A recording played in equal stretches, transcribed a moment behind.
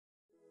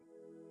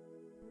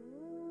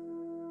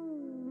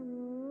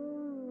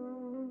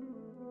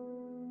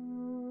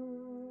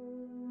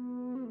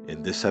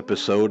In this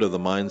episode of the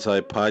Mind's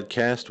Eye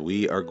Podcast,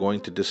 we are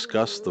going to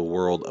discuss the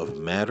world of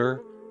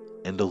matter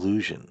and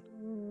illusion,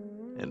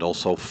 and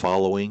also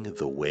following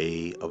the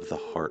way of the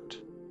heart.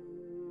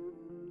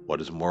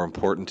 What is more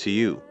important to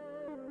you,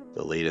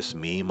 the latest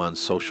meme on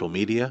social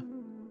media,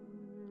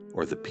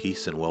 or the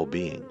peace and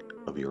well-being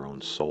of your own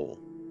soul?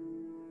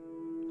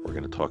 We're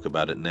going to talk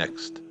about it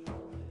next.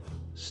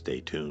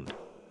 Stay tuned.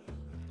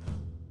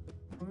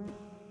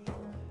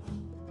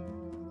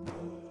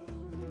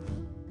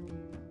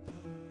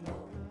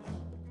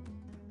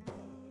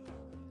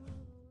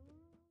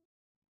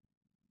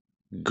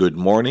 Good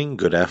morning,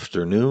 good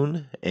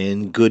afternoon,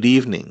 and good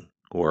evening,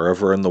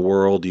 wherever in the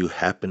world you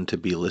happen to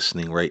be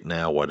listening right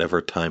now,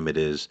 whatever time it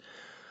is.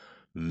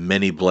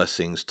 Many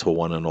blessings to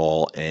one and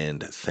all,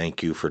 and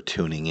thank you for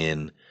tuning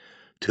in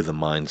to the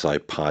Mind's Eye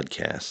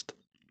Podcast.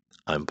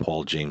 I'm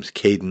Paul James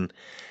Caden,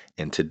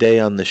 and today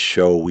on this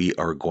show we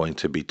are going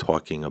to be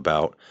talking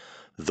about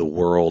the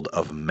world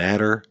of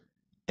matter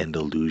and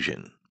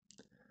illusion.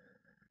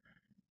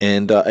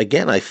 And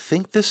again, I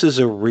think this is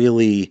a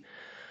really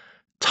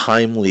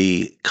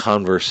timely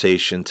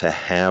conversation to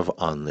have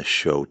on the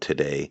show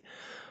today,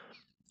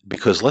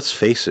 because let's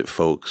face it,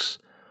 folks,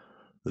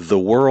 the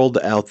world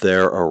out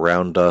there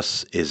around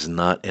us is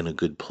not in a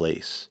good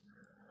place.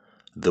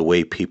 The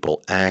way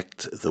people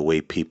act, the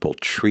way people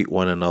treat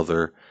one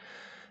another,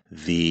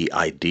 the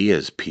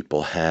ideas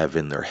people have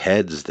in their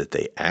heads that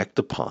they act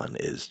upon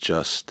is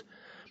just,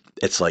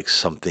 it's like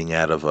something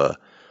out of a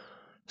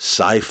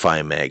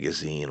sci-fi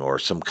magazine or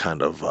some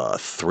kind of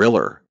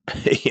thriller.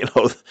 You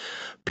know,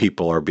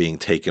 people are being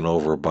taken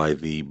over by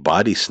the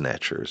body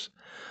snatchers.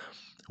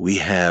 We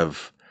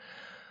have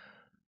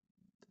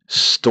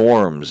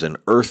storms and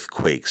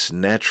earthquakes,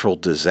 natural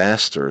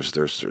disasters.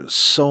 There's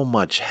so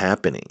much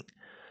happening.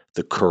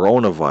 The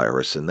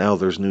coronavirus, and now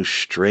there's new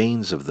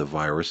strains of the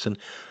virus, and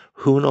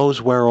who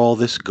knows where all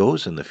this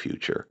goes in the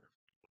future.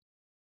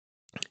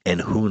 And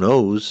who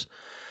knows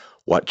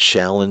what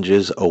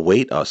challenges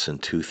await us in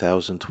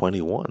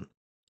 2021.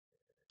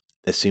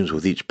 It seems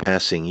with each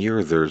passing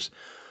year, there's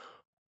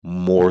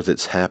more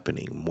that's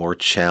happening, more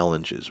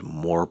challenges,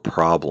 more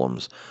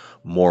problems,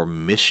 more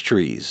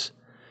mysteries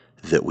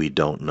that we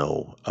don't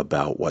know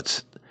about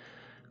what's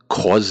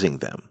causing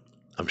them.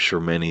 I'm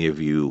sure many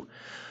of you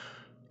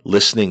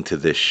listening to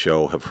this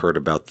show have heard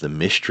about the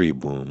mystery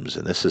booms,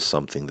 and this is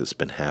something that's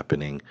been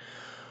happening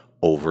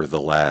over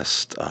the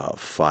last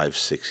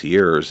 5-6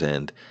 years.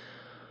 And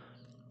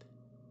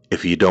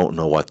if you don't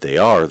know what they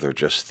are, they're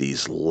just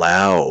these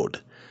loud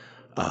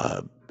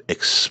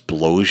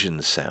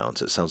explosion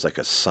sounds. It sounds like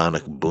a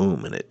sonic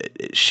boom, and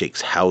it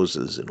shakes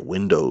houses and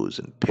windows,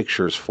 and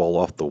pictures fall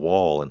off the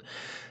wall, and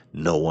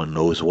no one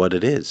knows what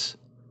it is.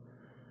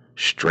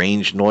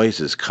 Strange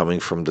noises coming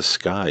from the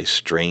sky,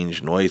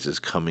 strange noises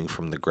coming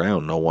from the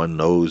ground. No one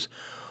knows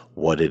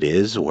what it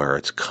is, where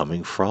it's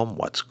coming from,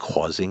 what's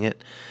causing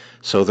it.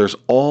 So there's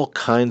all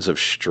kinds of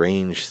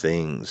strange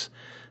things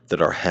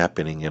that are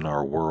happening in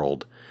our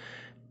world.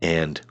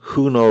 And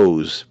who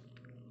knows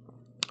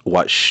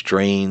what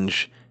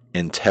strange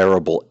and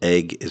terrible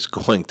egg is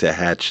going to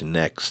hatch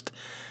next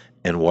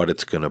and what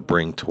it's going to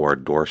bring to our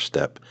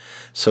doorstep.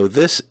 So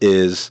this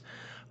is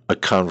a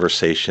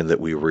conversation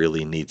that we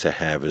really need to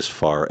have as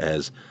far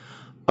as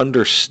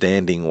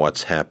understanding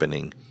what's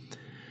happening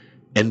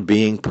and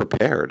being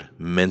prepared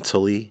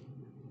mentally,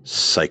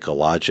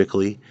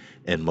 psychologically,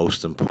 and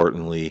most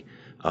importantly,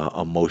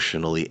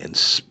 emotionally and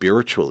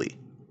spiritually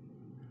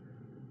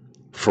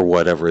for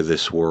whatever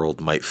this world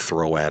might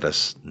throw at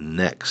us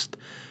next,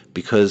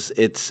 because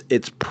it's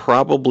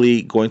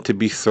probably going to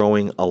be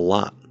throwing a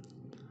lot.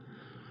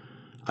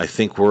 I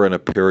think we're in a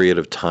period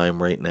of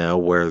time right now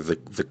where the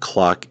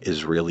clock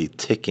is really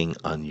ticking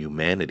on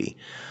humanity.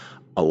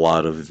 A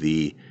lot of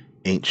the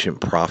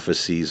ancient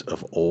prophecies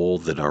of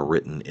old that are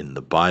written in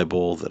the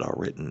Bible, that are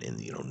written in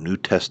New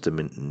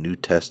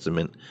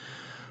Testament,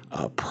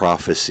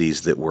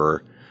 prophecies that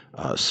were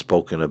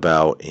spoken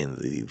about in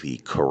the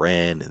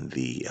Quran and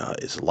the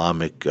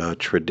Islamic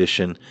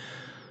tradition.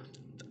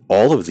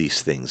 All of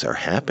these things are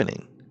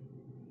happening,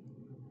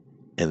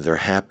 and they're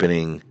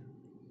happening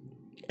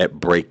at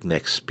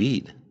breakneck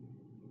speed.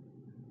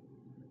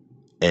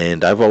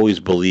 And I've always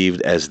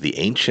believed, as the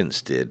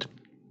ancients did,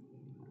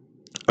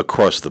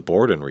 across the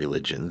board in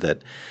religion,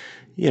 that,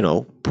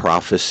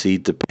 prophecy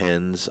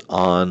depends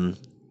on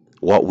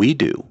what we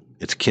do.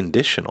 It's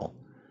conditional.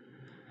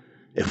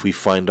 If we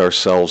find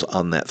ourselves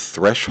on that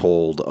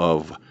threshold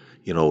of,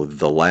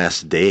 the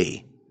last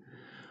day,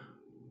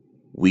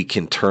 we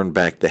can turn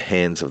back the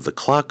hands of the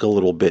clock a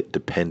little bit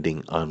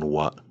depending on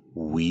what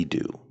we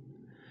do.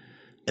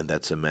 And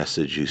that's a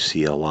message you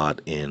see a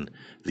lot in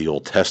the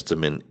Old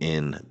Testament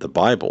in the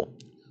Bible.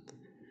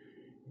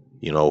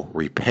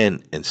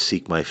 Repent and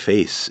seek my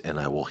face, and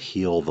I will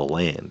heal the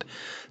land.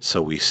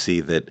 So we see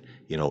that,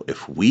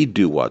 if we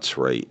do what's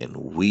right and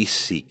we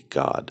seek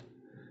God,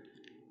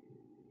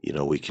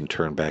 we can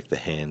turn back the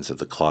hands of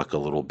the clock a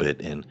little bit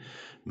and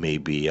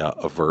maybe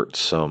avert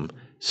some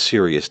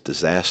serious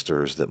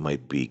disasters that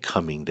might be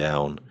coming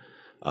down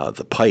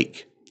the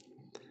pike.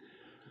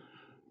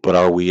 But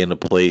are we in a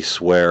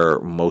place where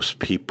most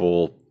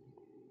people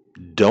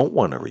don't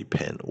want to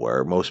repent,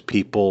 where most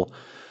people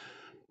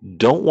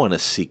don't want to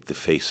seek the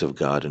face of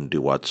God and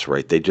do what's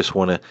right? They just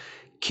want to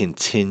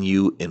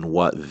continue in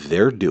what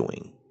they're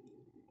doing,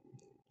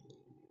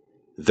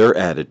 their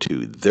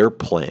attitude, their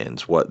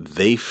plans, what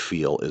they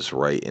feel is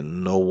right,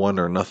 and no one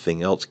or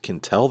nothing else can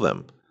tell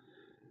them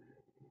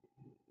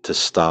to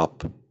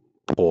stop,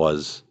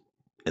 pause,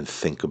 and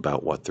think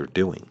about what they're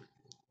doing.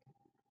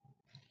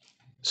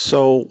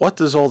 So, what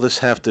does all this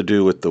have to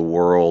do with the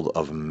world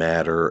of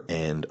matter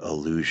and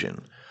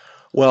illusion?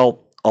 Well,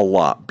 a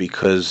lot,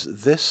 because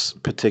this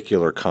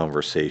particular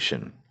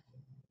conversation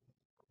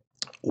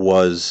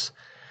was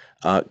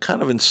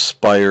kind of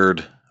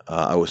inspired.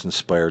 I was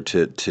inspired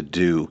to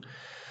do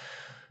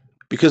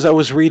because I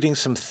was reading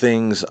some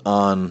things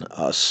on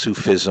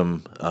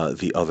Sufism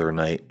the other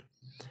night,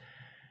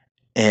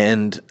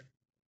 and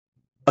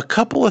a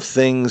couple of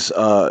things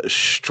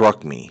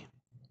struck me.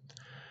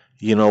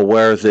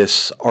 Where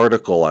this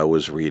article I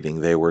was reading,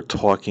 they were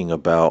talking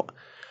about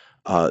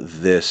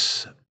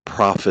this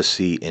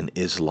prophecy in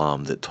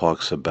Islam that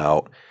talks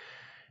about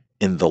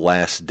in the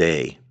last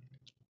day,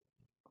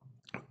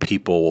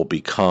 people will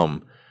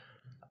become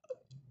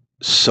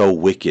so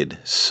wicked,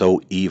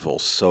 so evil,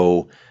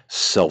 so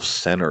self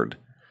centered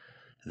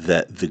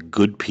that the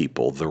good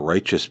people, the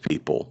righteous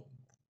people,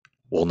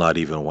 will not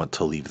even want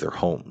to leave their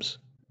homes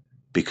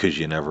because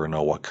you never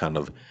know what kind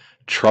of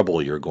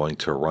trouble you're going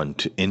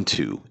to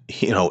into,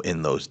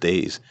 in those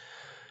days.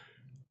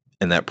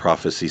 And that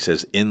prophecy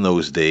says, in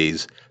those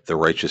days, the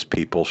righteous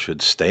people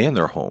should stay in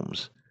their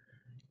homes,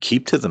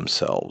 keep to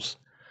themselves,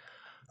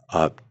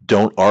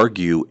 don't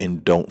argue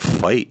and don't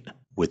fight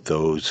with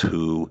those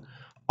who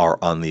are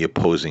on the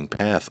opposing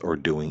path or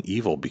doing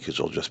evil because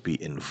you'll just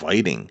be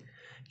inviting,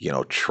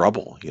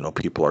 trouble.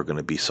 People are going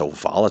to be so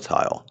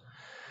volatile.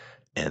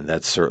 And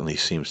that certainly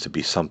seems to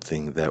be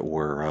something that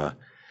we're,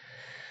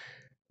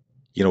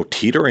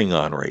 teetering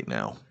on right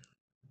now.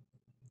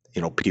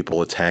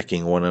 People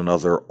attacking one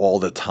another all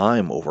the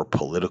time over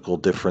political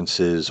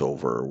differences,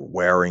 over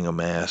wearing a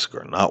mask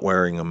or not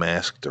wearing a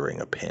mask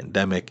during a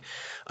pandemic.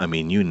 I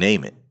mean, you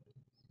name it.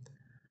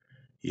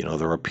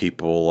 There are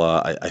people,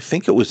 I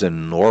think it was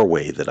in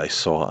Norway that I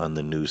saw on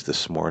the news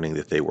this morning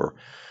that they were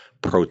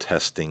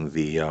protesting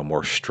the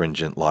more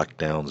stringent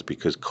lockdowns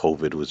because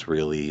COVID was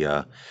really,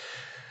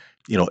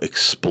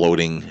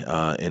 exploding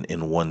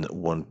in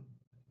one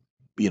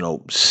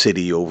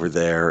city over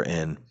there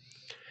and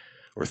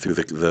or through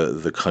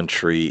the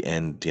country,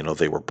 and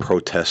they were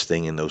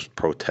protesting, and those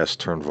protests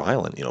turned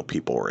violent.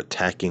 People were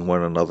attacking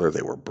one another.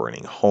 They were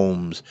burning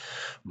homes,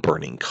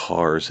 burning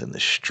cars in the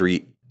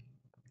street.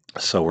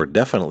 So we're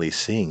definitely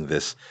seeing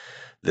this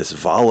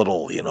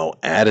volatile,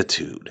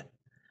 attitude.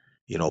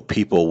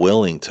 People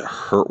willing to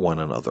hurt one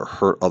another,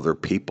 hurt other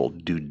people,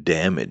 do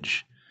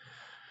damage.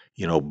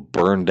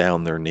 Burn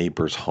down their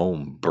neighbor's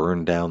home,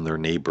 burn down their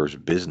neighbor's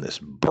business,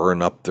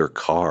 burn up their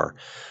car,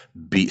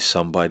 beat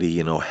somebody,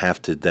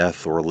 half to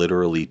death or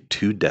literally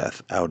to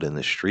death out in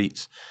the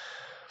streets.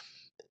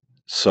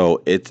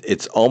 So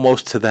it's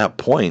almost to that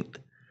point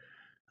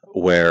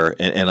where,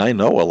 and I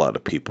know a lot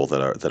of people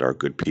that are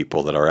good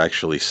people that are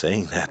actually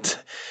saying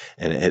that,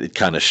 and it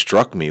kind of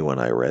struck me when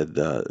I read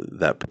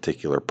that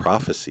particular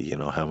prophecy.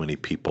 How many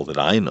people that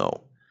I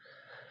know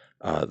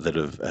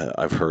that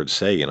I've heard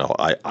say,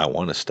 I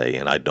want to stay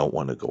and I don't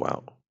want to go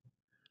out.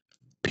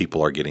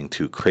 People are getting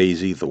too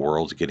crazy. The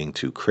world's getting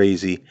too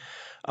crazy.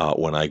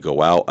 When I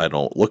go out, I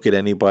don't look at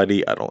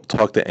anybody. I don't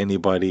talk to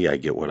anybody. I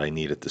get what I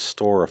need at the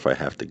store if I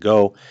have to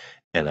go,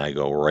 and I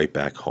go right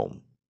back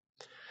home.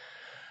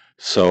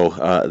 So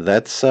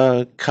that's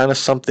kind of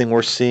something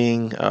we're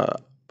seeing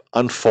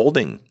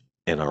unfolding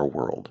in our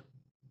world.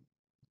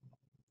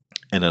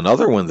 And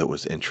another one that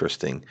was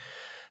interesting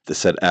that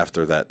said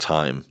after that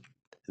time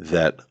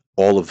that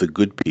all of the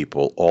good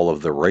people, all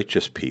of the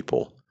righteous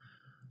people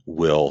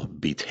will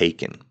be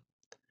taken,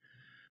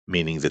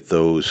 meaning that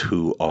those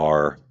who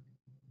are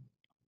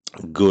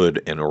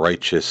good and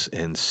righteous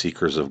and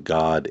seekers of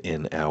God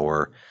in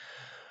our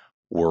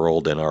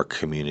world and our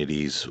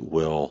communities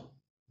will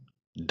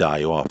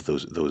die off.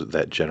 Those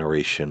that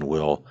generation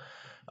will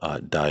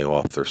die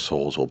off. Their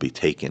souls will be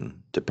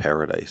taken to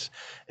paradise,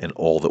 and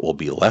all that will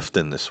be left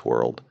in this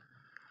world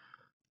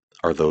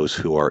are those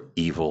who are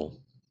evil,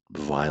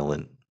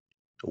 violent,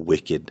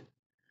 wicked.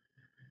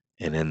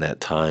 And in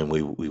that time,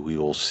 we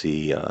will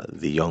see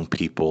the young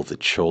people, the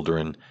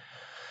children,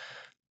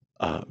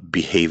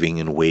 behaving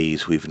in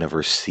ways we've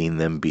never seen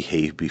them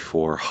behave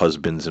before.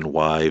 Husbands and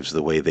wives,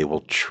 the way they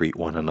will treat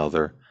one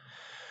another.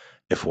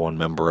 If one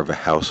member of a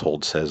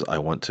household says, I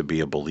want to be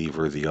a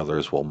believer, the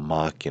others will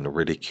mock and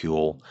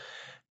ridicule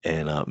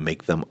and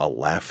make them a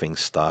laughing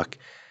stock.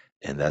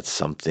 And that's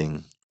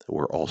something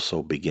we're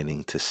also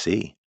beginning to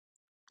see.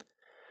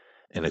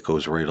 And it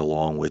goes right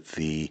along with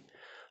the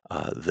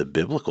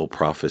biblical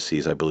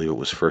prophecies. I believe it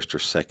was First or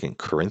Second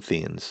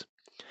Corinthians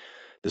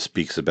This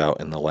speaks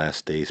about in the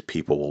last days,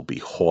 people will be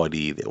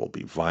haughty, they will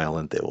be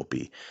violent, they will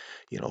be,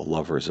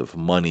 lovers of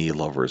money,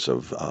 lovers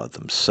of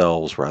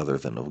themselves rather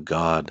than of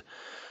God,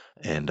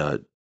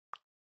 and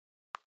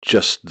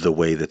just the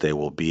way that they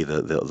will be,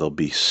 they'll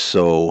be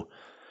so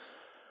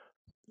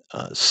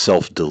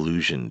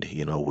self-delusioned,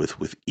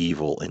 with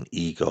evil and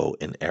ego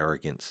and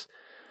arrogance.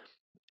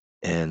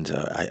 And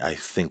I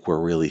think we're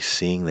really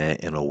seeing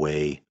that in a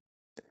way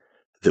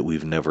that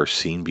we've never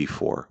seen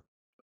before.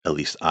 At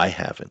least I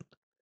haven't.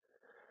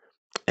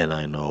 And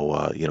I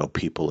know,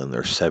 people in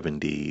their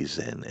 70s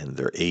and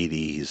their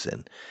 80s,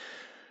 and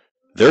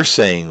they're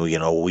saying,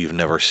 we've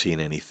never seen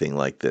anything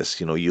like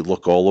this. You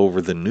look all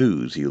over the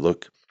news, you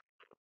look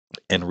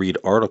and read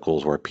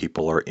articles where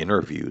people are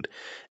interviewed,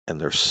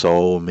 and there's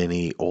so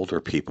many older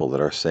people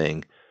that are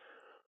saying,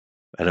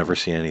 I've never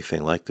seen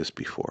anything like this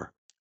before.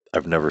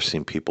 I've never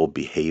seen people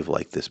behave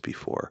like this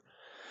before.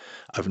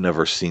 I've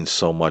never seen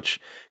so much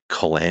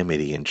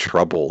calamity and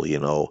trouble,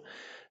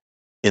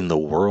 in the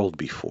world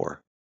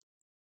before.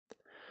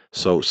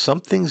 So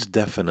something's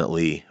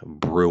definitely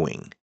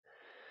brewing.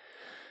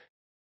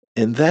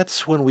 And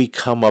that's when we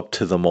come up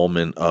to the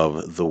moment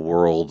of the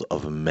world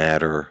of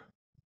matter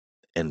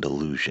and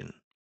illusion.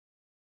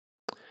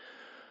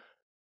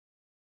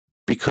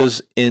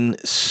 Because in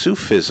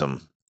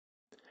Sufism,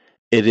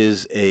 it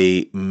is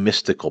a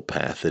mystical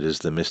path. It is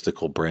the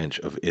mystical branch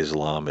of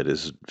Islam. It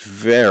is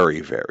very,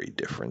 very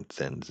different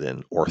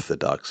than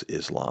Orthodox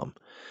Islam.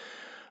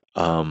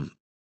 Um,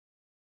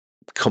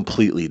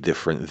 Completely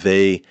different.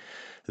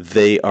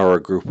 They are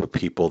a group of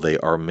people. They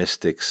are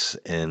mystics,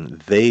 and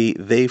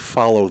they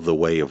follow the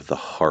way of the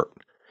heart.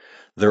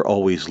 They're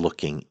always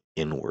looking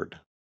inward.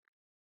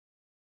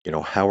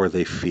 How are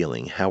they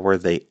feeling? How are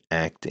they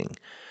acting?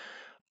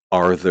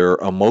 Are their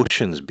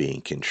emotions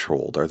being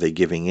controlled? Are they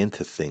giving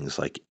into things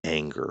like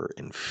anger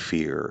and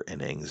fear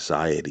and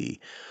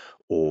anxiety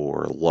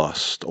or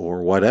lust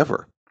or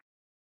whatever?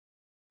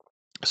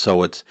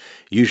 So it's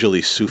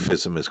usually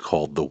Sufism is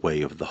called the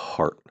way of the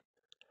heart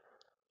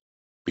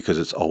because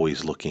it's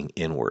always looking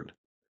inward,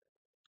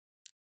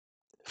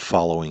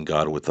 following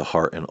God with the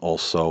heart, and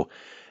also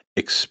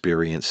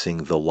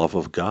experiencing the love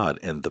of God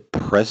and the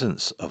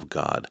presence of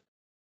God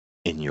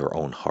in your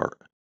own heart,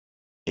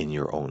 in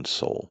your own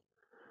soul.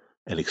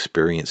 And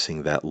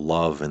experiencing that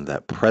love and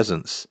that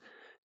presence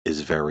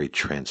is very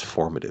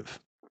transformative.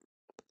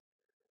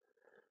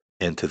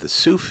 And to the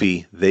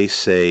Sufi, they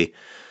say,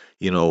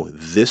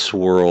 this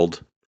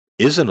world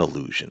is an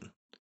illusion.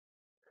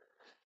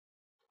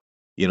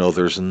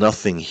 There's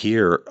nothing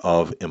here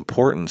of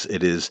importance.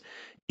 It is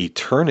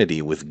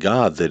eternity with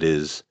God that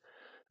is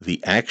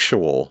the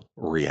actual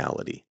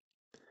reality.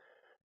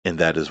 And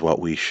that is what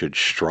we should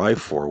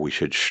strive for. We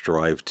should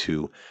strive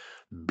to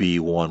be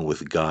one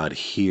with God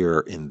here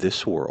in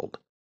this world,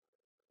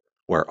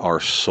 where our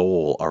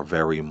soul, our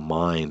very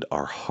mind,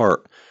 our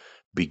heart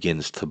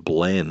begins to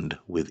blend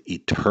with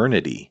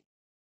eternity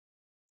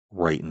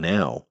right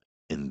now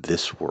in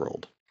this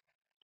world.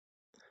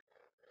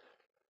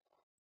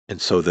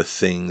 And so the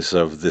things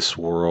of this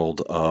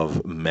world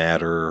of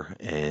matter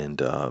and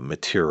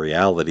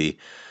materiality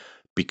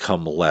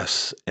become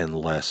less and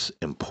less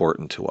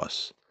important to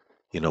us.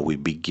 We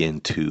begin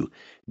to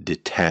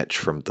detach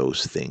from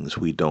those things.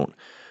 We don't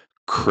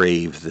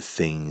crave the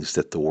things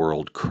that the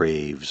world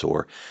craves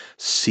or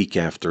seek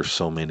after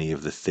so many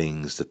of the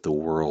things that the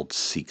world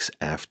seeks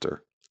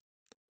after,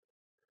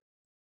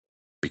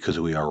 because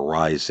we are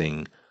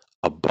rising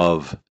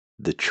above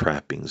the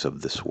trappings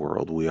of this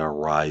world. We are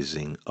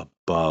rising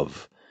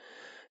above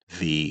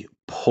the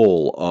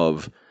pull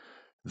of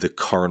the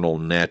carnal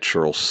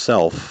natural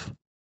self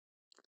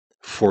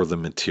for the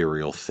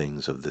material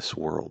things of this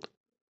world.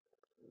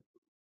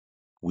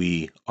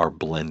 We are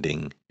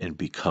blending and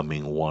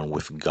becoming one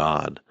with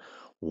God,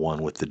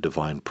 one with the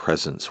divine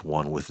presence,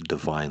 one with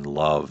divine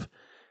love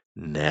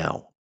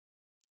now.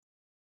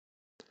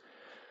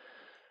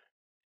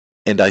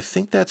 And I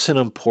think that's an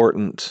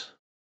important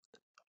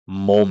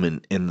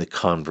moment in the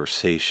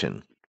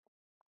conversation,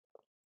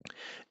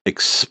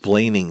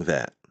 explaining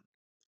that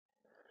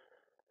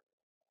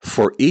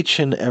for each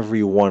and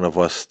every one of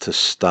us to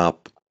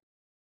stop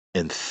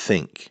and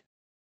think,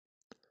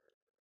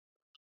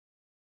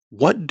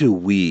 what do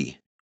we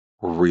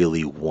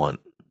really want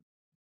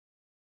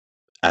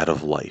out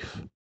of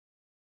life?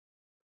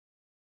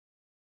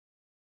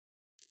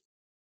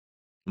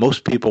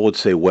 Most people would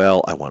say,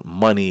 well, I want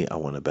money, I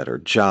want a better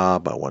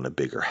job, I want a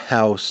bigger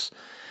house,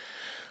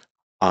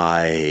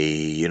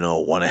 I,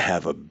 want to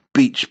have a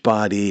beach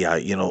body,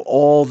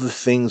 all the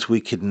things we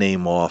could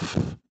name off.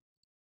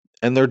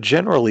 And they're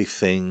generally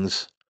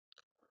things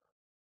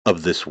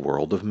of this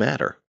world of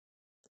matter.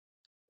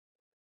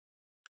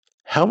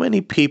 How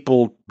many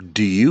people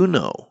do you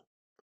know,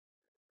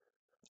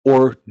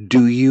 or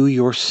do you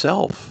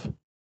yourself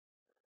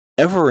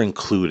ever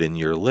include in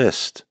your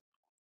list?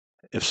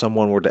 If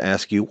someone were to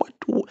ask you,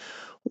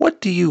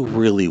 what do you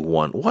really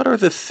want? What are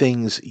the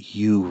things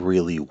you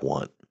really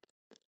want?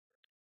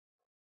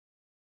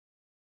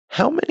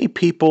 How many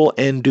people,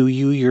 and do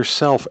you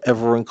yourself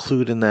ever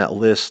include in that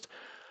list,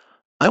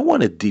 I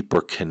want a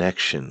deeper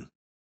connection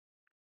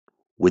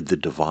with the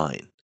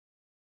divine.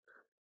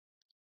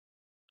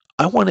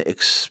 I want to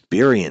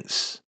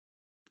experience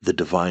the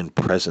divine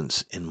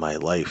presence in my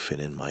life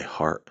and in my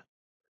heart.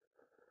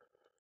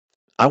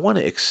 I want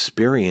to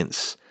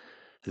experience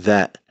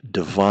that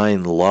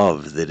divine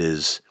love that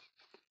is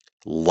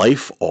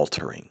life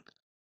altering.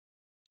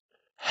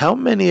 How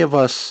many of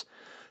us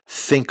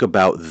think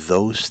about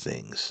those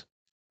things?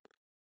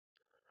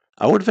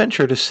 I would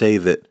venture to say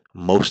that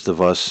most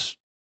of us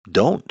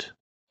don't.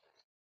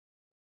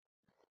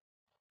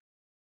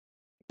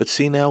 But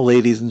see now,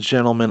 ladies and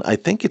gentlemen, I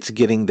think it's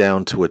getting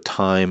down to a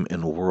time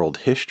in world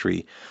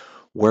history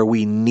where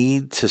we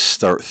need to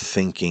start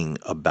thinking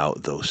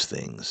about those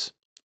things.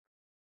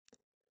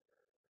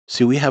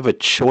 See, we have a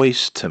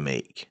choice to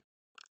make.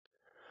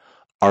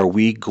 Are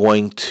we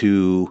going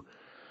to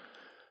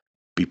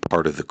be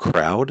part of the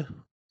crowd?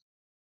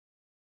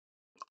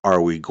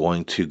 Are we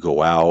going to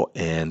go out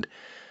and,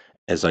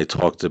 as I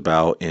talked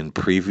about in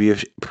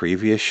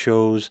previous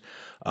shows,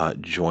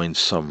 join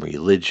some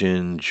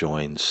religion,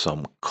 join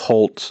some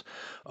cult,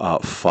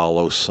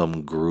 follow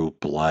some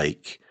group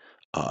like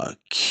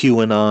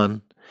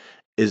QAnon?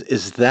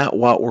 Is that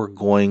what we're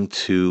going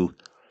to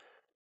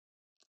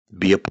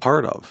be a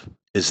part of?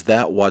 Is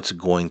that what's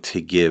going to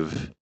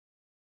give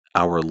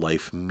our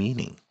life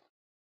meaning?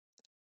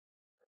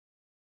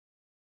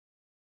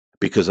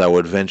 Because I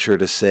would venture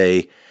to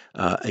say,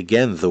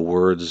 again, the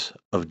words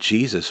of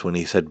Jesus when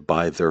he said,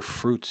 "By their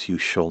fruits you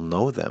shall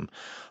know them."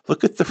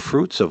 Look at the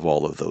fruits of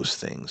all of those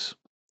things.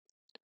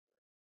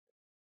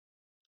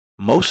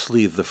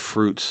 Mostly the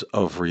fruits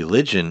of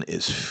religion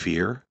is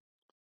fear,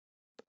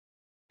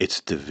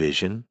 it's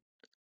division,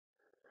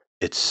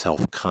 it's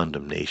self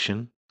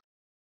condemnation.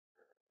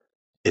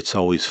 It's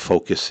always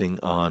focusing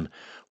on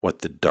what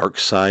the dark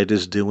side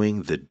is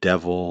doing, the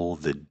devil,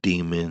 the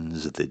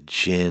demons, the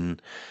jinn,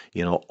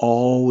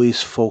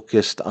 always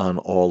focused on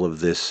all of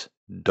this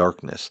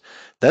darkness.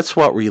 That's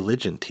what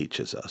religion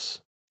teaches us.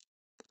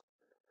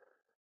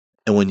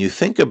 And when you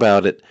think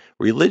about it,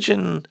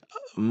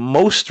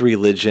 most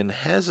religion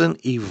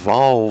hasn't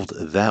evolved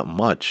that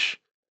much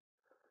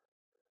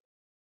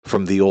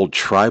from the old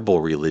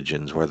tribal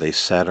religions where they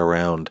sat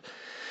around,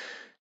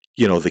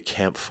 the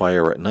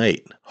campfire at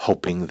night,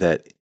 hoping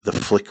that the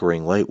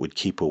flickering light would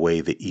keep away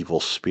the evil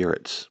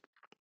spirits,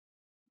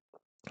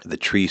 the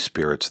tree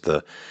spirits,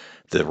 the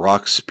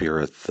rock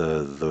spirit,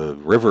 the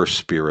river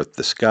spirit,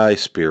 the sky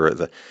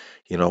spirit,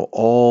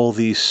 all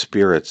these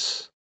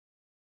spirits.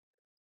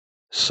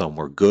 Some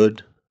were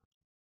good,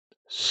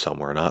 some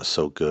were not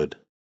so good.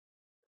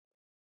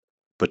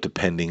 But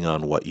depending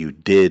on what you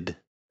did,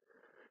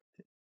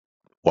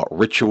 what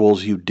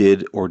rituals you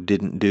did or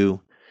didn't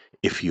do,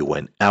 if you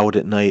went out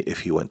at night,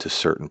 if you went to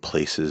certain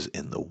places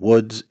in the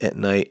woods at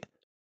night,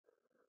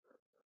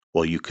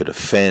 well, you could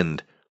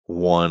offend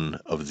one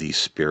of these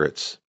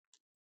spirits,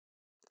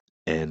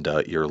 and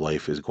your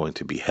life is going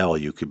to be hell.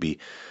 You could be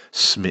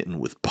smitten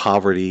with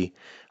poverty,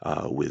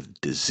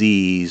 with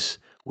disease,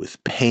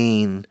 with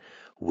pain,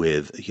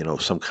 with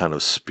some kind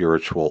of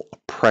spiritual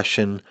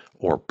oppression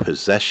or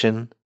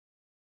possession,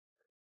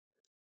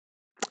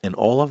 and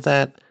all of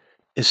that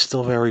is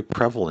still very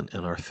prevalent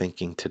in our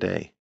thinking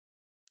today.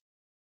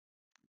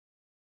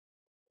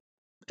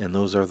 And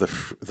those are the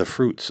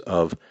fruits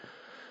of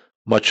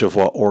much of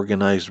what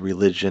organized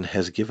religion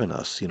has given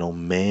us,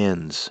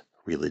 man's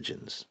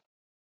religions.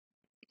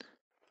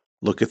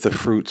 Look at the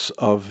fruits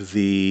of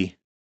the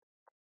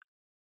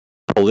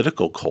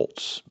political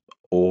cults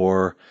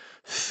or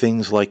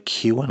things like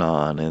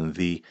QAnon and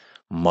the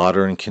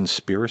modern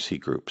conspiracy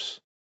groups.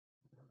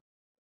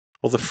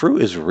 Well, the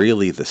fruit is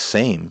really the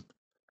same.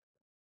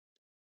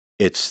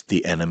 It's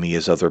the enemy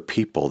is other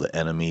people. The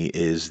enemy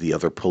is the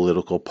other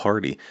political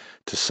party.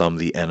 To some,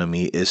 the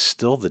enemy is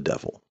still the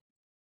devil.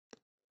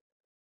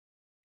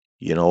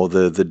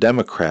 The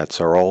Democrats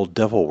are all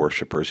devil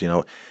worshippers.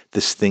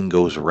 This thing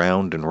goes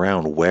round and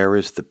round. Where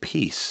is the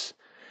peace?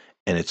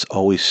 And it's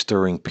always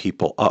stirring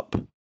people up,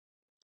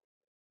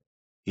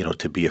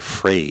 to be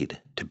afraid,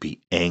 to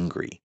be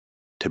angry,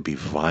 to be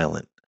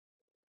violent,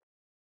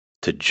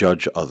 to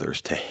judge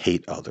others, to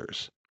hate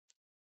others.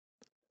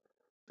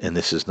 And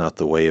this is not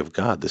the way of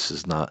God. This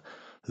is not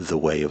the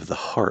way of the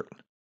heart.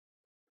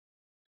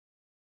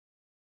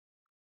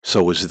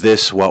 So is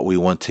this what we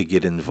want to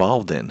get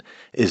involved in?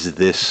 Is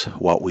this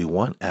what we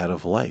want out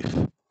of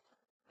life?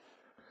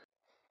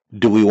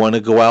 Do we want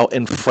to go out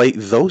and fight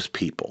those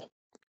people?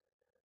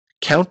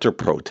 Counter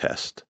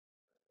protest.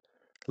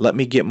 Let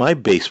me get my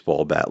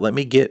baseball bat. Let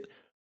me get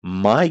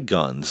my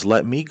guns.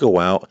 Let me go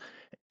out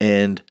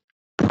and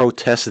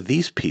protest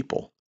these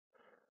people.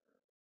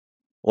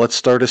 Let's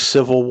start a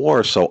civil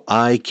war so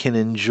I can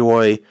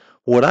enjoy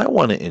what I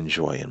want to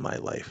enjoy in my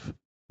life.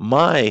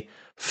 My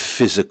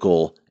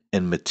physical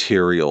and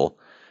material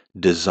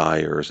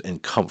desires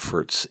and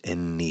comforts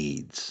and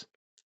needs.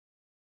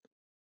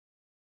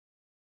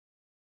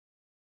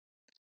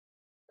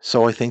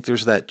 So I think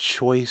there's that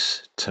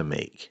choice to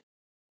make.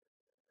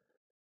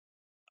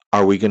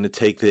 Are we going to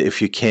take the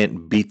if you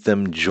can't beat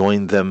them,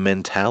 join them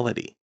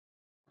mentality?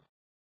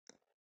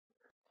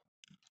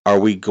 Are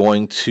we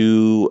going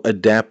to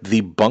adapt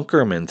the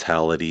bunker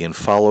mentality and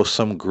follow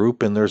some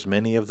group, and there's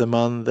many of them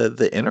on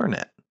the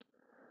internet,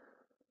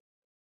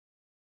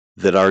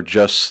 that are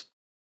just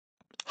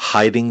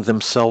hiding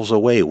themselves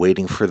away,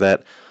 waiting for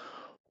that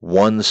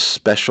one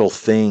special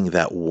thing,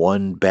 that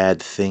one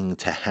bad thing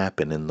to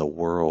happen in the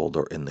world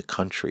or in the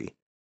country?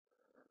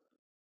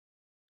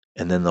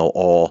 And then they'll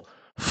all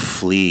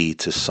flee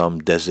to some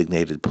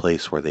designated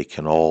place where they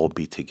can all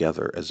be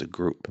together as a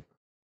group,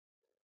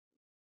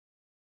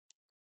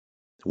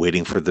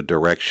 waiting for the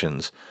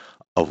directions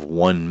of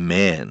one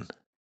man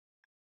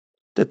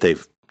that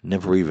they've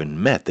never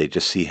even met. They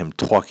just see him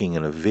talking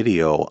in a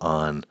video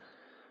on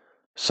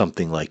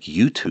something like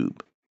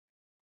YouTube.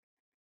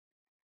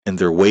 And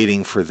they're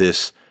waiting for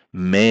this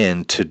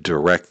man to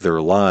direct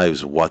their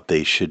lives, what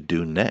they should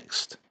do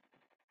next.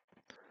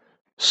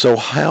 So,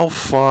 how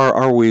far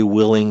are we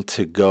willing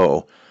to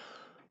go?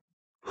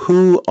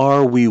 Who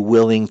are we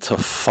willing to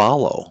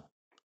follow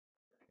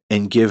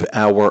and give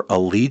our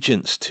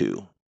allegiance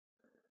to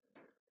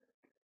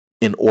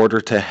in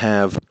order to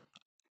have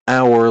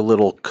our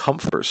little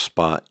comfort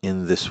spot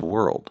in this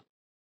world?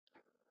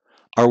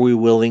 Are we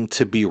willing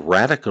to be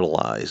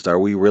radicalized? Are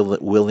we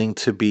willing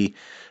to be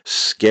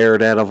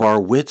scared out of our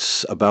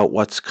wits about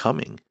what's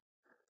coming?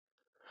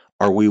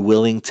 Are we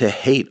willing to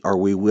hate? Are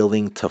we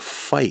willing to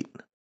fight?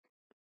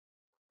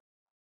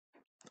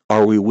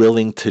 Are we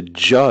willing to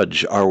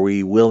judge? Are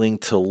we willing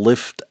to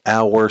lift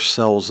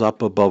ourselves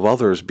up above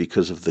others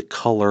because of the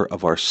color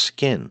of our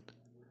skin,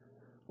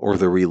 or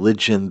the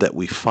religion that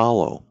we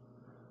follow,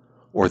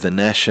 or the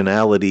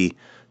nationality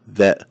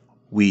that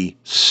we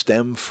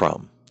stem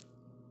from?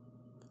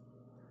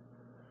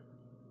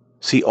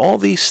 See, all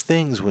these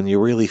things, when you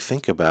really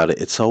think about it,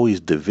 it's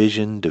always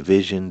division,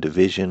 division,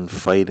 division,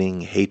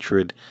 fighting,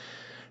 hatred.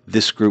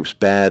 This group's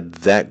bad,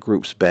 that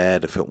group's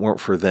bad. If it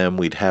weren't for them,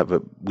 we'd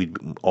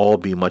all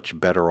be much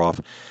better off.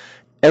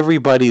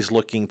 Everybody's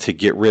looking to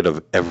get rid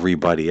of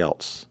everybody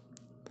else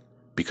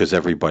because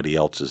everybody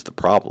else is the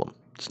problem.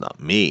 It's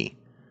not me.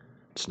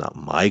 It's not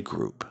my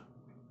group.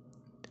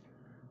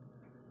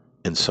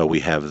 And so we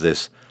have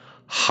this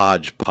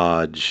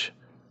hodgepodge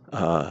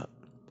of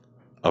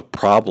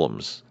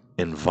problems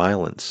and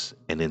violence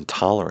and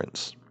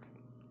intolerance.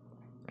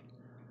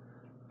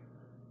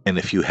 And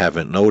if you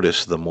haven't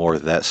noticed, the more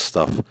that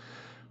stuff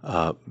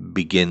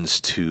begins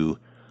to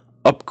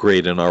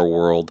upgrade in our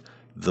world,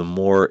 the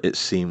more it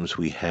seems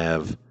we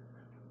have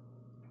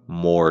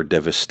more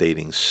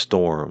devastating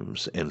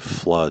storms and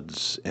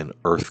floods and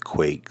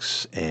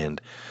earthquakes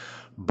and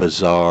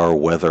bizarre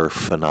weather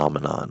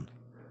phenomenon.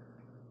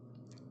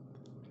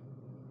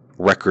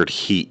 Record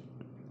heat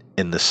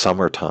in the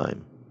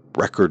summertime,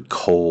 record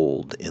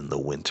cold in the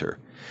winter.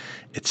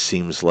 It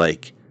seems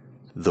like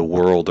the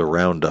world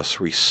around us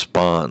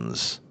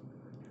responds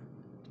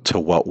to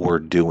what we're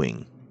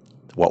doing,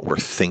 what we're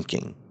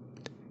thinking,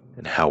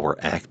 and how we're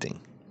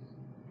acting.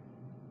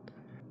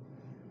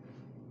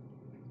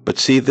 But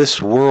see,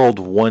 this world,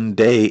 one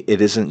day,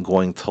 it isn't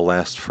going to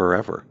last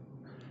forever.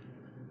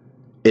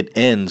 It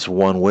ends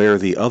one way or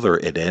the other.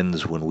 It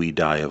ends when we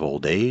die of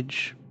old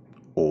age,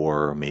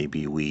 or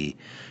maybe we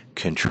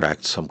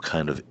contract some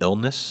kind of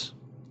illness,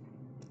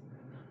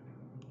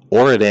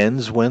 or it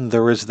ends when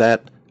there is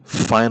that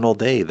final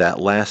day,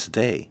 that last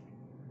day,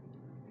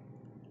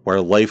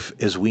 where life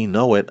as we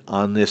know it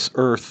on this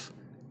earth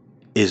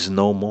is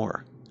no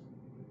more.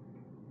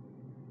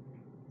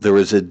 There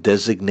is a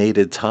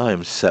designated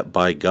time set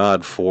by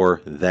God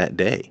for that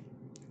day.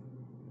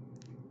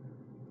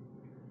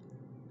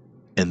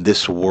 And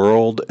this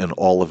world and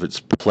all of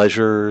its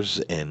pleasures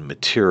and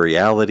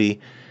materiality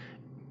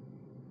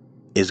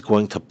is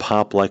going to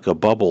pop like a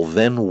bubble.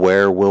 Then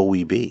where will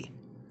we be?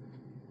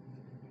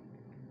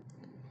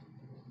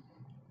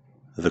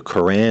 The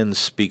Quran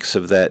speaks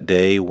of that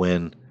day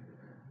when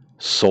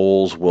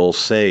souls will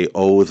say,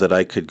 "Oh, that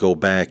I could go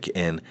back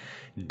and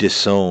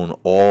disown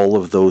all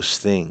of those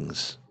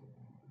things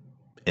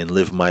and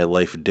live my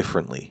life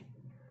differently,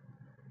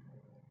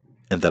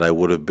 and that I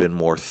would have been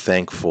more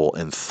thankful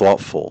and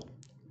thoughtful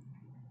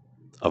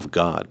of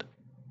God."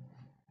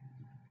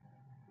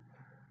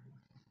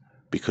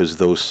 Because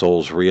those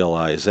souls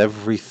realize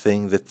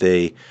everything that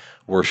they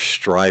were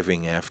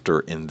striving after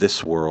in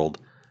this world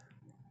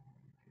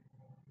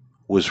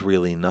was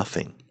really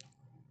nothing.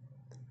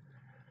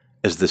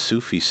 As the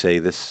Sufis say,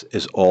 this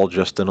is all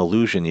just an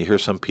illusion. You hear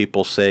some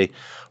people say,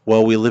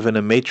 well, we live in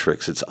a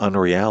matrix, it's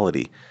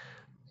unreality.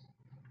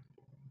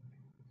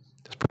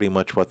 That's pretty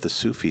much what the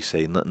Sufis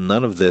say.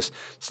 None of this,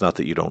 it's not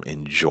that you don't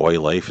enjoy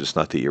life, it's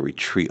not that you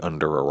retreat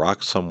under a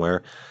rock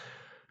somewhere,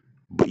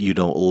 but you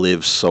don't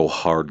live so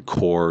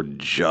hardcore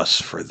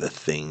just for the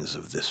things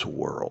of this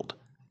world.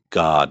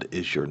 God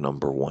is your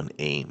number one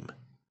aim,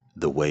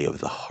 the way of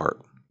the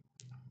heart.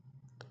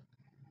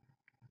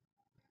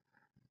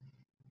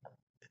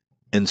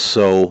 And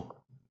so,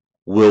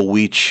 will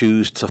we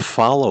choose to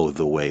follow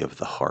the way of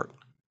the heart?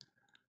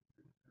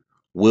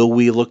 Will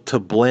we look to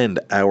blend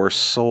our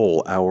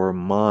soul, our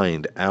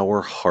mind,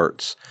 our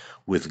hearts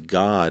with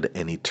God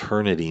and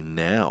eternity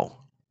now?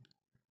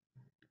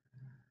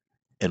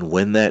 And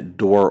when that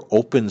door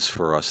opens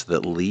for us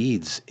that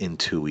leads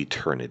into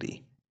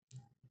eternity,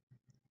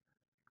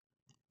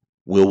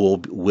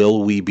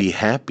 will we be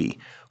happy?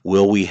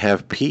 Will we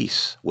have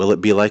peace? Will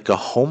it be like a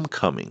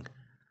homecoming?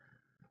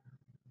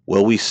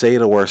 Will we say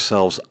to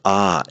ourselves,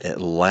 ah, at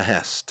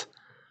last,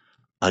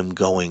 I'm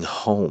going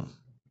home?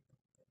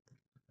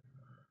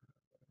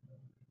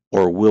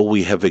 Or will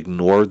we have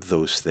ignored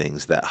those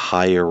things, that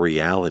higher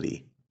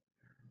reality?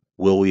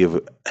 Will we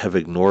have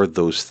ignored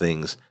those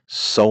things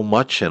so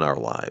much in our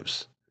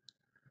lives?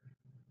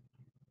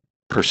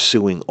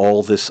 Pursuing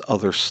all this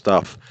other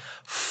stuff,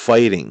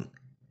 fighting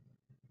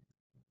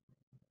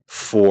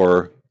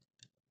for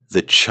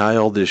the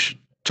childish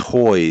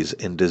toys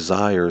and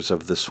desires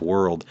of this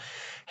world,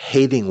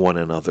 hating one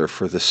another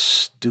for the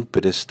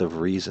stupidest of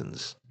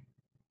reasons,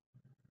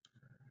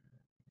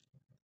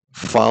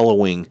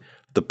 following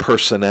the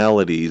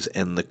personalities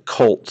and the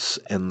cults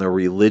and the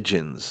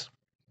religions,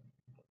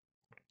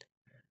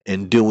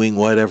 and doing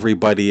what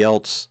everybody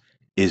else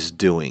is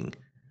doing.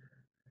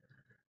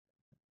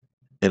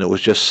 And it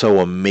was just so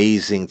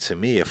amazing to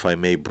me, if I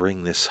may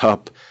bring this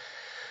up.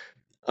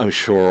 I'm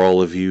sure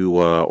all of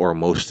you, or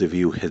most of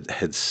you,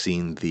 had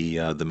seen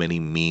the many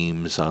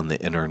memes on the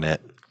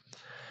internet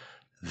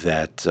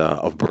that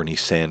of Bernie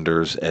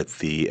Sanders at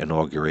the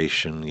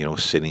inauguration,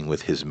 sitting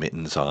with his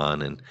mittens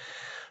on, and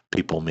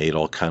people made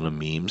all kind of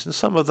memes, and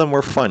some of them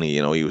were funny.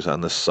 He was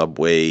on the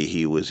subway,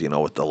 he was,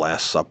 at the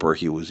Last Supper,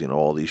 he was,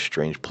 all these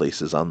strange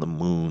places on the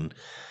moon.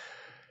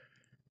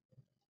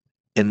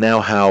 And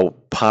now how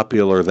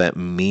popular that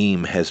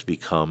meme has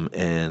become,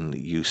 and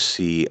you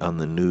see on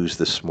the news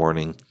this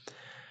morning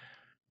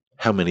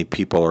how many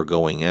people are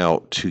going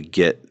out to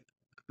get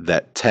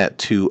that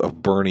tattoo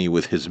of Bernie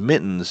with his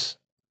mittens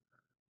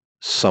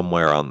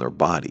somewhere on their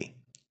body.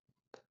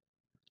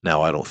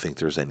 Now, I don't think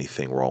there's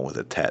anything wrong with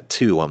a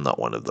tattoo. I'm not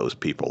one of those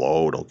people,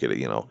 oh, don't get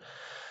it.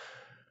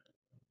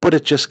 But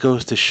it just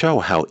goes to show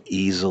how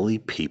easily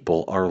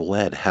people are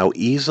led, how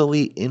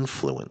easily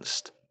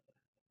influenced.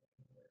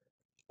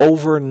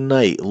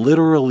 Overnight,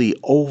 literally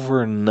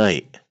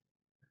overnight,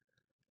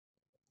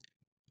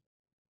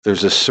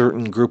 there's a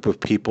certain group of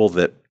people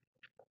that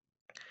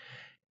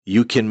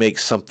you can make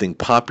something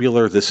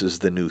popular. This is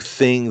the new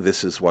thing.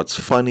 This is what's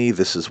funny.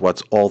 This is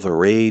what's all the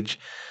rage.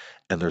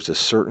 And there's a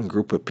certain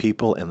group of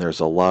people, and there's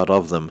a lot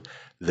of them,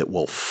 that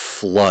will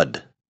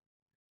flood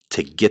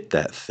to get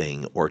that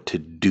thing, or to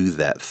do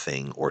that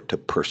thing, or to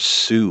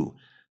pursue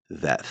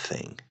that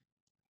thing.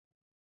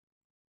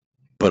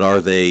 But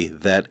are they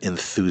that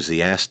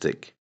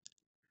enthusiastic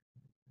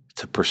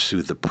to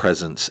pursue the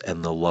presence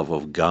and the love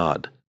of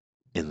God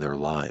in their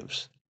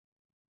lives?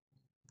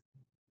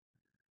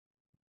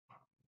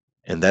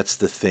 And that's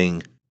the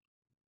thing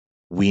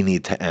we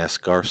need to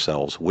ask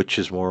ourselves, which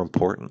is more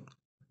important?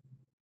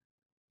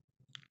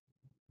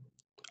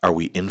 Are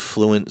we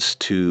influenced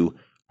to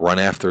run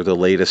after the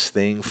latest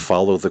thing,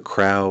 follow the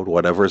crowd,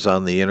 whatever's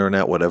on the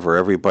internet, whatever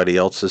everybody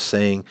else is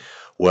saying?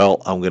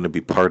 Well, I'm going to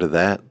be part of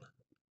that.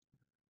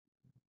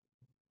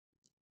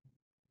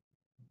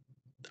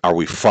 Are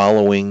we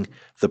following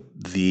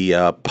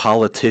the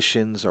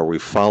politicians? Are we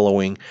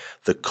following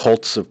the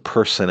cults of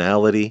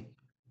personality?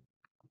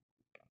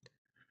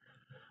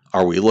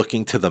 Are we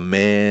looking to the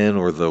man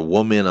or the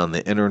woman on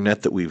the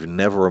internet that we've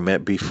never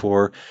met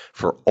before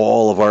for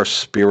all of our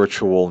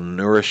spiritual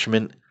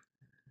nourishment,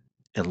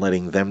 and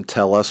letting them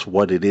tell us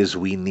what it is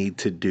we need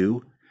to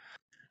do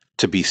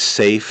to be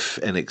safe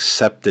and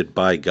accepted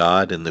by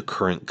God in the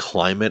current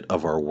climate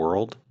of our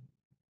world?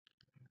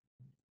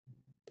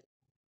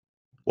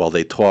 While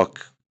they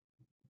talk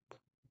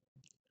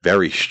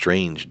very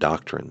strange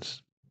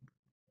doctrines.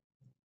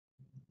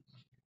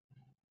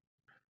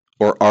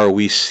 Or are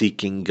we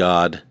seeking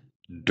God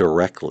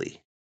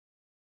directly?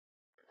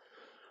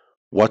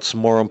 What's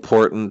more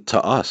important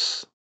to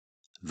us?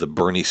 The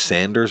Bernie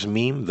Sanders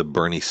meme, the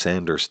Bernie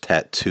Sanders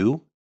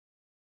tattoo,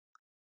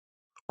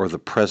 or the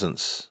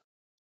presence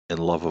and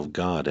love of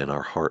God in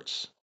our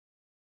hearts?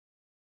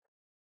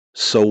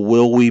 So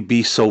will we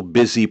be so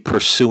busy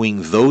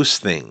pursuing those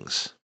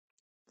things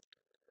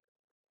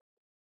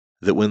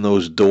that when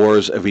those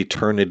doors of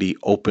eternity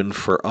open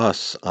for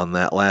us on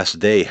that last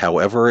day,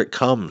 however it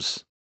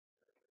comes,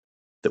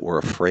 that we're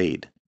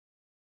afraid?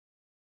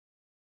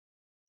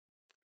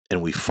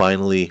 And we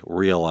finally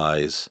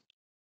realize,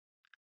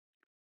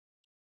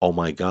 oh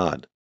my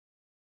God,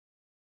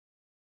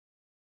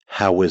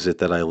 how is it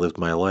that I lived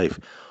my life?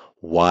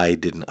 Why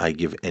didn't I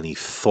give any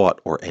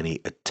thought or any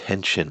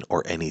attention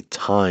or any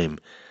time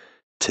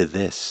to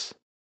this?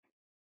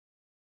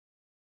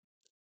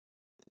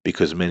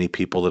 Because many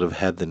people that have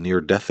had the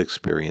near-death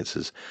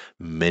experiences,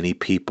 many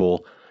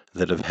people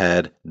that have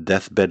had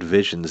deathbed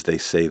visions, they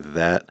say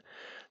that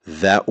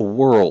that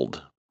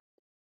world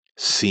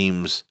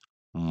seems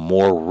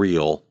more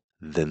real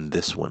than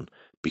this one,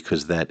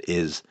 because that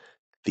is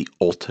the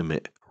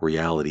ultimate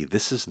reality.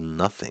 This is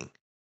nothing.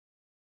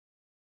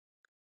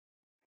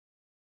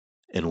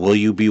 And will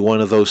you be one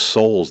of those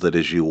souls that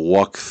as you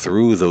walk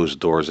through those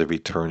doors of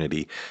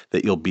eternity,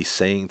 that you'll be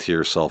saying to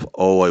yourself,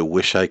 oh, I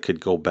wish I could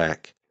go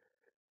back.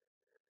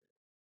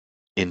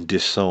 and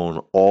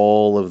disown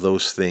all of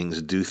those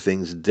things, do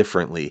things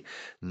differently,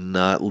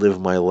 not live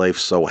my life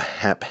so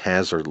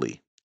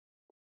haphazardly.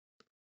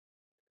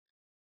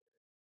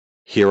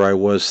 Here I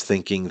was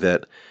thinking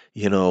that,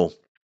 you know,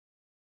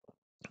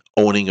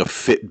 owning a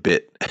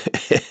Fitbit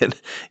and,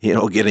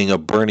 getting a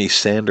Bernie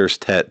Sanders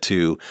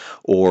tattoo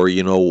or,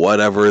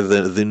 whatever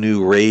the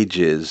new rage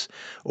is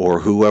or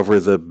whoever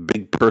the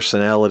big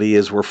personality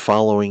is we're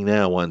following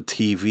now on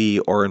TV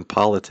or in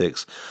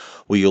politics.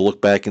 Will you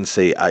look back and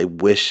say, I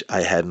wish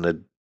I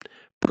hadn't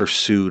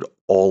pursued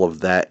all of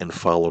that and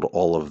followed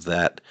all of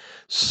that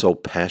so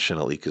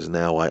passionately because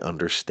now I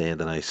understand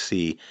and I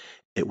see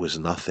it was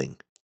nothing.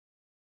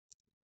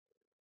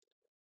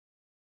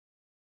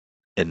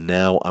 And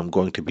now I'm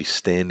going to be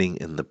standing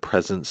in the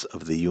presence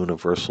of the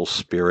universal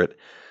spirit.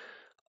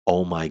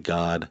 Oh my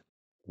God,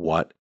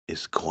 what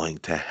is going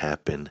to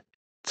happen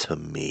to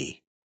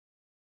me?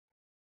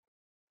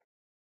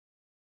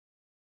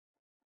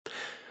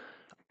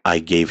 I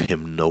gave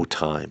him no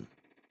time,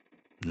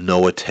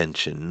 no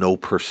attention, no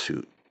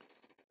pursuit.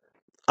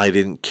 I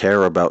didn't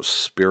care about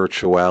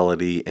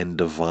spirituality and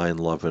divine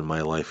love in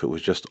my life. It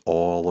was just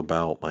all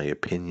about my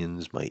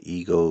opinions, my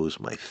egos,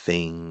 my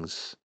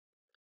things,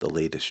 the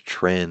latest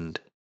trend.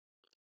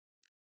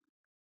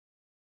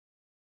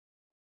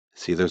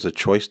 See, there's a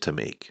choice to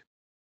make.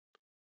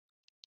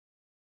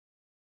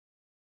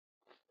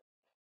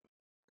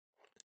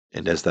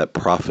 And as that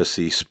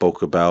prophecy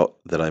spoke about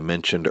that I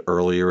mentioned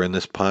earlier in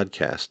this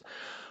podcast,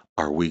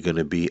 are we going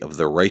to be of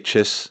the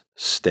righteous,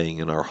 staying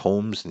in our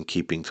homes and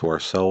keeping to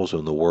ourselves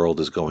when the world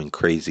is going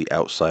crazy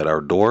outside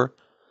our door?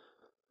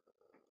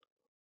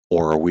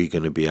 Or are we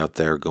going to be out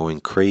there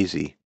going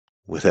crazy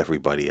with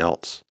everybody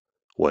else,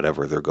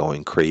 whatever they're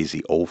going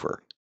crazy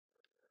over?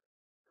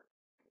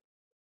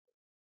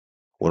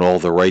 When all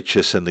the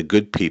righteous and the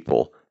good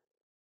people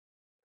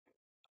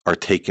are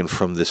taken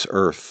from this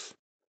earth,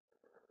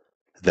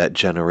 that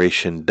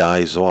generation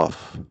dies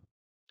off.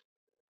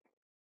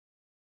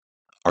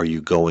 Are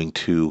you going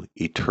to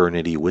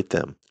eternity with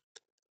them?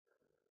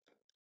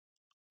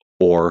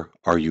 Or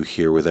are you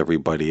here with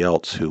everybody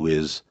else who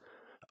is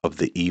of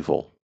the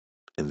evil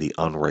and the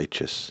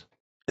unrighteous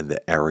and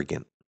the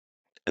arrogant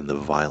and the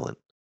violent?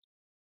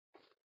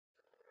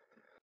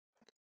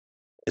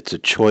 It's a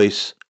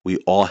choice we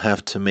all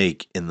have to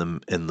make in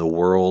the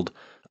world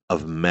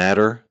of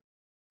matter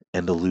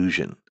and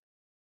illusion.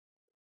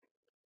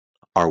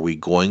 Are we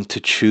going to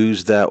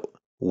choose that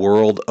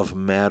world of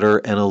matter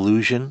and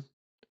illusion?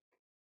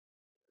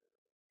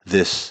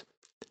 This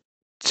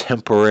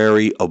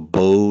temporary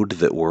abode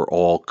that we're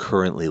all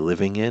currently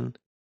living in?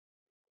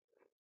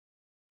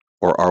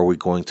 Or are we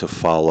going to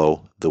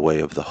follow the way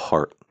of the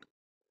heart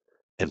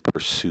and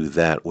pursue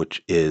that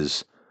which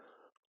is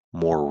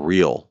more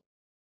real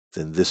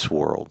than this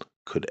world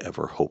could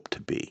ever hope to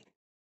be?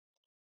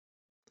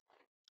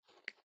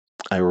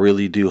 I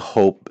really do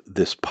hope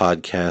this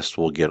podcast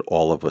will get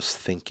all of us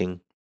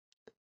thinking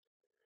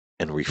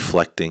and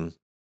reflecting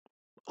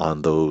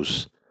on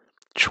those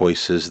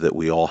choices that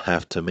we all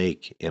have to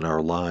make in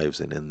our lives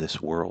and in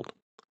this world.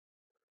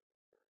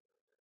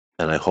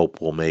 And I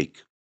hope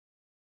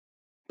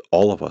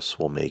all of us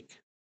will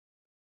make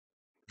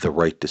the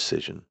right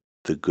decision,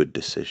 the good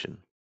decision.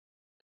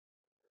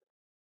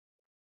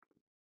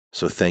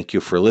 So thank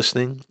you for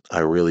listening. I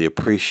really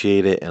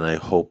appreciate it. And I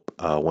hope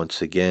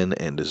once again,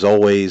 and as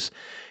always,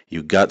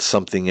 you got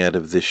something out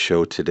of this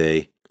show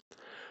today.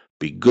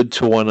 Be good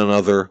to one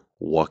another,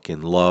 walk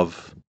in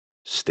love,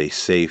 stay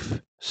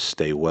safe,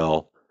 stay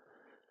well,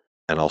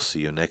 and I'll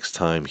see you next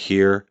time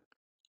here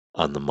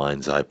on the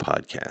Mind's Eye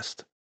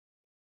Podcast.